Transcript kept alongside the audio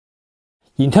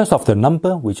In terms of the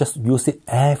number, we just use it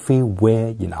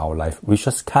everywhere in our life. We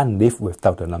just can't live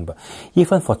without the number.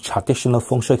 Even for traditional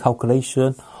Feng Shui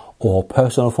calculation or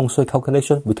personal Feng Shui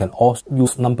calculation, we can also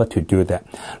use number to do that.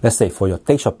 Let's say for your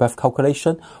date of birth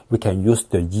calculation, we can use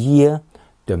the year,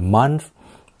 the month,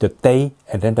 the day,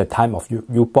 and then the time of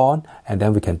you born, and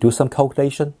then we can do some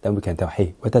calculation. Then we can tell,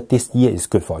 hey, whether this year is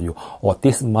good for you, or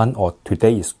this month or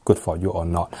today is good for you or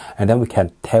not. And then we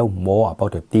can tell more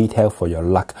about the detail for your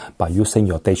luck by using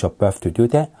your date of birth to do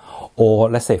that.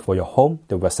 Or let's say for your home,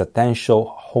 the residential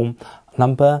home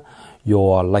number,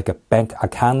 your like a bank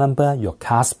account number, your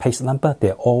car space number,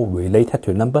 they're all related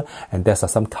to number, and there's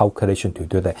some calculation to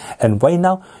do that. And right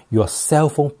now, your cell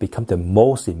phone become the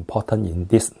most important in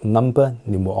this number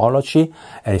numerology,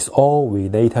 and it's all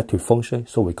related to Feng Shui,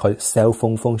 so we call it cell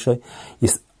phone Feng Shui.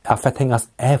 It's affecting us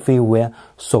everywhere,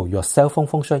 so your cell phone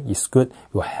Feng Shui is good,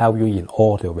 will help you in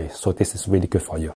all the ways. So this is really good for you.